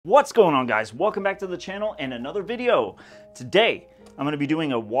What's going on, guys? Welcome back to the channel and another video. Today I'm going to be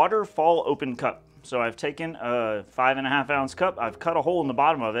doing a waterfall open cup. So I've taken a 5.5 ounce cup, I've cut a hole in the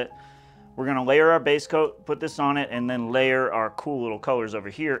bottom of it. We're going to layer our base coat, put this on it, and then layer our cool little colors over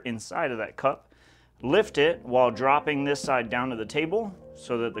here inside of that cup. Lift it while dropping this side down to the table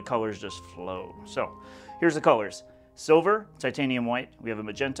so that the colors just flow. So here's the colors: silver, titanium white, we have a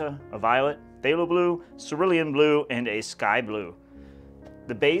magenta, a violet, phthalo blue, cerulean blue, and a sky blue.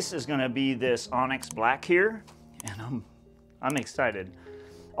 The base is going to be this onyx black here, and I'm excited.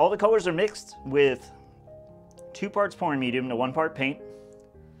 All the colors are mixed with 2 parts pouring medium to 1 part paint.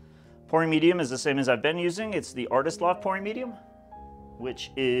 Pouring medium is the same as I've been using. It's the Artist Loft pouring medium,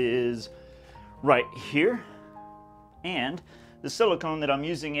 which is right here. And the silicone that I'm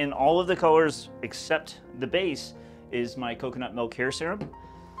using in all of the colors except the base is my coconut milk hair serum.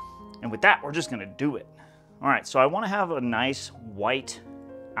 And with that, we're just going to do it. All right, so I want to have a nice white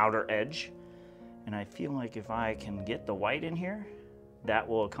outer edge, and I feel like if I can get the white in here, that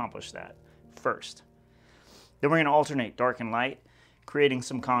will accomplish that first. Then we're going to alternate dark and light, creating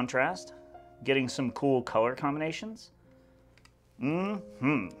some contrast, getting some cool color combinations. So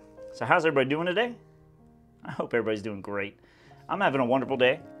how's everybody doing today? I hope everybody's doing great. I'm having a wonderful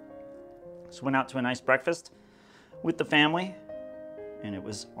day. Just went out to a nice breakfast with the family, and it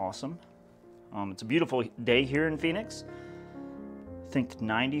was awesome. It's a beautiful day here in Phoenix. I think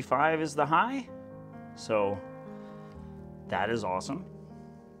 95 is the high, so that is awesome.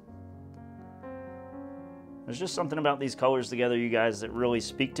 There's just something about these colors together, you guys, that really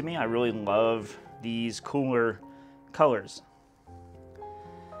speak to me. I really love these cooler colors.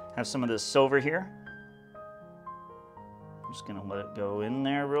 Have some of this silver here. I'm just gonna let it go in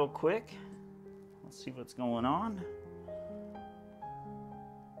there real quick. Let's see what's going on.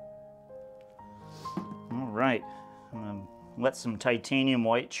 All right, I'm gonna let some titanium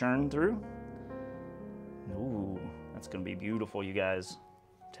white churn through. Ooh, that's gonna be beautiful, you guys.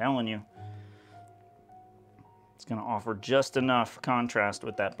 I'm telling you. It's gonna offer just enough contrast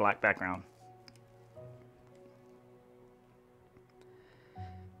with that black background.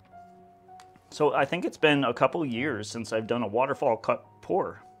 So I think it's been a couple years since I've done a waterfall cup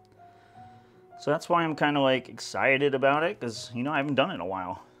pour. So that's why I'm kind of like excited about it, because I haven't done it in a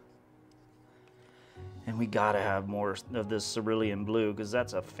while. And we gotta have more of this cerulean blue, because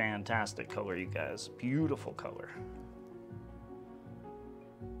that's a fantastic color, you guys. Beautiful color.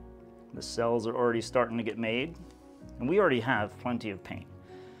 The cells are already starting to get made, and we already have plenty of paint.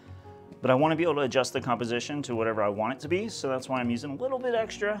 But I want to be able to adjust the composition to whatever I want it to be, so that's why I'm using a little bit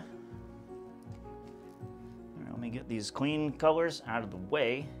extra. All right, let me get these clean colors out of the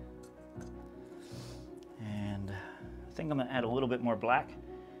way. And I think I'm gonna add a little bit more black,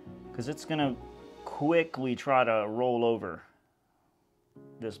 because it's gonna quickly try to roll over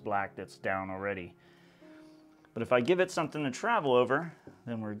this black that's down already. But if I give it something to travel over,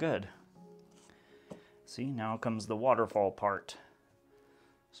 then we're good. See, now comes the waterfall part.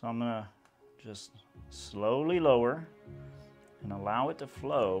 So I'm gonna just slowly lower and allow it to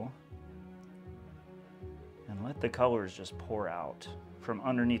flow and let the colors just pour out from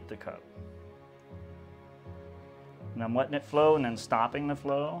underneath the cup. And I'm letting it flow and then stopping the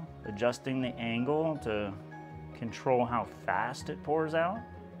flow, adjusting the angle to control how fast it pours out.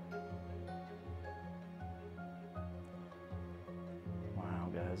 Wow,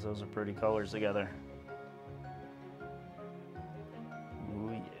 guys, those are pretty colors together.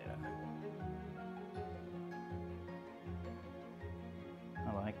 Ooh, yeah.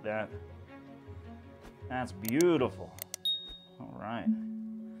 I like that. That's beautiful. All right.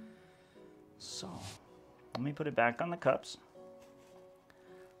 So let me put it back on the cups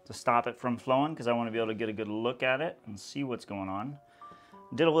to stop it from flowing, because I want to be able to get a good look at it and see what's going on.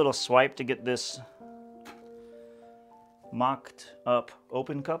 Did a little swipe to get this mocked up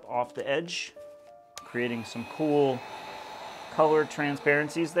open cup off the edge, creating some cool color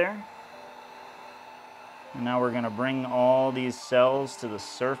transparencies there. And now we're going to bring all these cells to the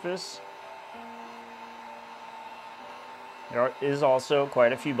surface. There is also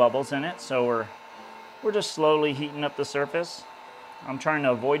quite a few bubbles in it, so we're just slowly heating up the surface. I'm trying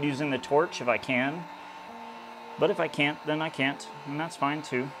to avoid using the torch if I can, but if I can't, then I can't, and that's fine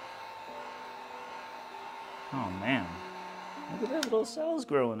too. Oh man, look at those little cells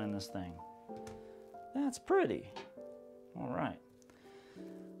growing in this thing. That's pretty. All right,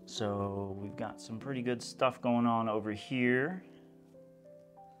 so we've got some pretty good stuff going on over here.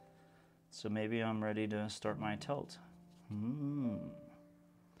 So maybe I'm ready to start my tilt.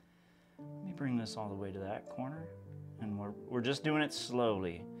 Let me bring this all the way to that corner, and we're just doing it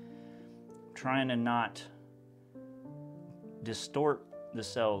slowly, trying to not distort the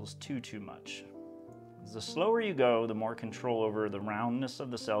cells too much. The slower you go, the more control over the roundness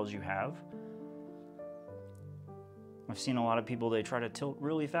of the cells you have. I've seen a lot of people, they try to tilt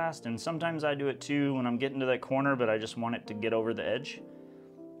really fast, and sometimes I do it too when I'm getting to that corner, but I just want it to get over the edge.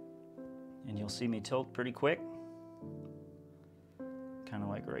 And you'll see me tilt pretty quick. Kind of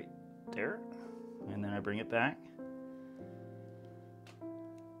like right there. And then I bring it back.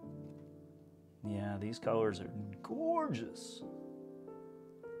 Yeah, these colors are gorgeous.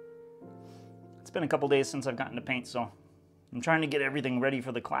 It's been a couple days since I've gotten to paint, so I'm trying to get everything ready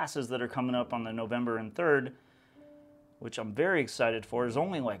for the classes that are coming up on the November and 3rd, which I'm very excited for. There's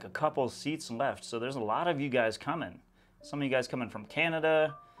only like a couple seats left, so there's a lot of you guys coming. Some of you guys coming from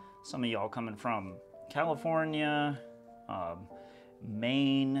Canada, some of y'all coming from California,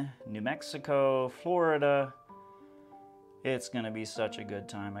 Maine, New Mexico, Florida. It's gonna be such a good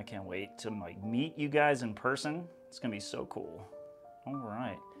time. I can't wait to like meet you guys in person. It's gonna be so cool. All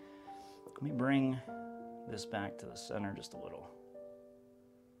right, let me bring this back to the center just a little.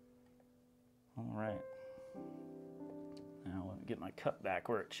 All right, now let me get my cup back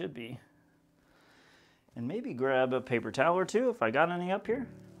where it should be. And maybe grab a paper towel or two if I got any up here,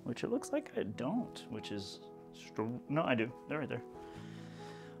 which it looks like I don't, which is, no, I do, they're right there.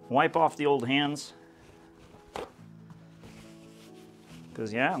 Wipe off the old hands.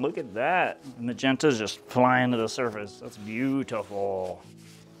 Because yeah, look at that. Magenta's just flying to the surface. That's beautiful.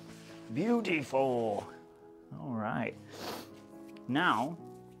 Beautiful. All right. Now,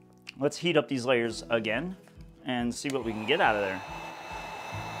 let's heat up these layers again and see what we can get out of there.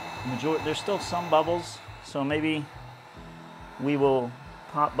 There's still some bubbles, so maybe we will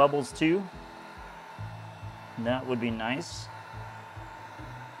pop bubbles too. That would be nice.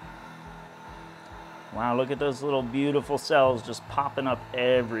 Wow, look at those little beautiful cells just popping up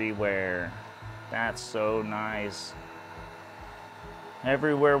everywhere. That's so nice.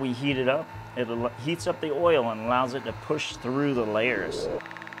 Everywhere we heat it up, it heats up the oil and allows it to push through the layers.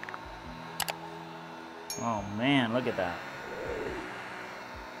 Oh man, look at that.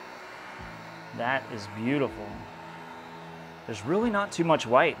 That is beautiful. There's really not too much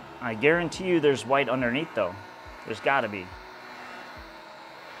white. I guarantee you there's white underneath though. There's gotta be.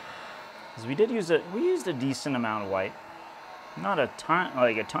 Because we used a decent amount of white. Not a ton,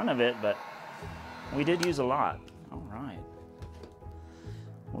 like a ton of it, but we did use a lot. All right.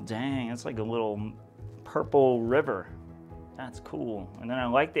 Well, dang, it's like a little purple river. That's cool. And then I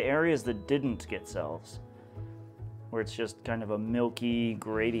like the areas that didn't get cells, where it's just kind of a milky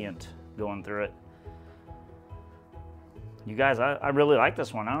gradient going through it. You guys, I really like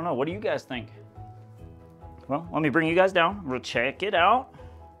this one. I don't know, what do you guys think? Well, let me bring you guys down. We'll check it out.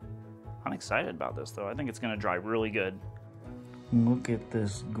 I'm excited about this though. I think it's gonna dry really good. Look at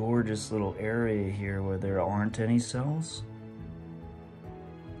this gorgeous little area here where there aren't any cells.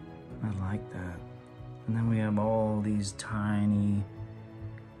 I like that. And then we have all these tiny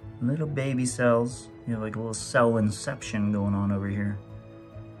little baby cells. You have like a little cell inception going on over here.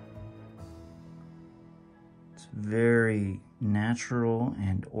 It's very natural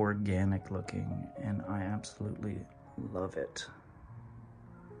and organic looking, and I absolutely love it.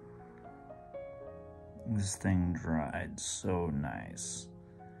 This thing dried so nice.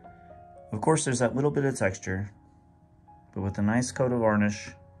 Of course, there's that little bit of texture, but with a nice coat of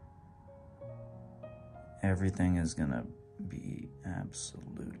varnish, everything is gonna be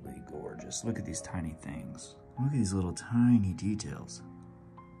absolutely gorgeous. Look at these tiny things. Look at these little tiny details.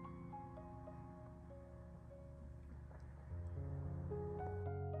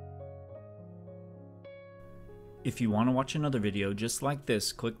 If you want to watch another video just like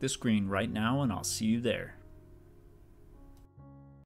this, click the screen right now and I'll see you there.